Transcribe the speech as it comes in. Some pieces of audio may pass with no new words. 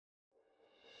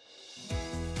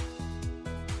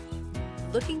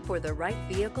Looking for the right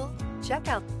vehicle? Check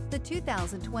out the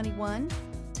 2021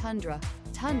 Tundra.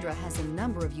 Tundra has a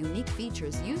number of unique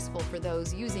features useful for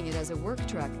those using it as a work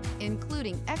truck,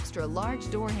 including extra large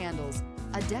door handles,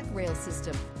 a deck rail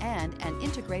system, and an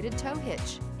integrated tow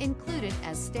hitch. Included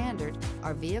as standard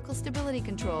are vehicle stability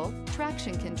control,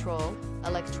 traction control,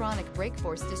 electronic brake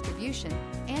force distribution,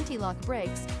 anti-lock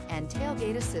brakes, and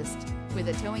tailgate assist. With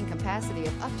a towing capacity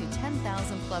of up to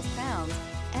 10,000 plus pounds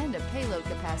and a payload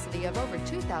capacity of over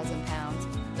 2,000 pounds,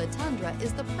 the Tundra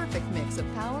is the perfect mix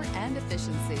of power and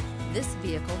efficiency. This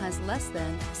vehicle has less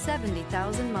than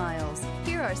 70,000 miles.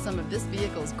 Here are some of this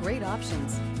vehicle's great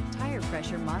options: tire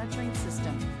pressure monitoring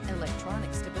system,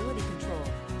 electronic stability control,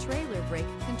 trailer brake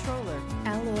controller,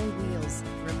 alloy wheels,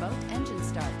 remote engine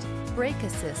start, brake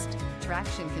assist,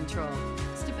 traction control,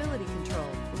 stability control,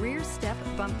 rear step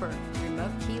bumper,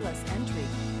 remote keyless entry.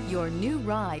 Your new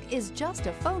ride is just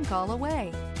a phone call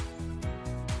away.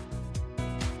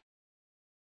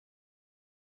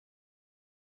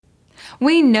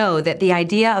 We know that the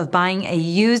idea of buying a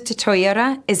used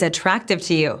Toyota is attractive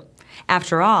to you.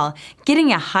 After all,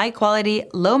 getting a high-quality,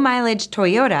 low-mileage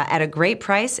Toyota at a great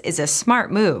price is a smart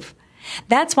move.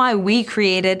 That's why we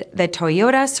created the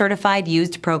Toyota Certified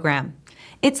Used Program.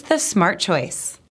 It's the smart choice.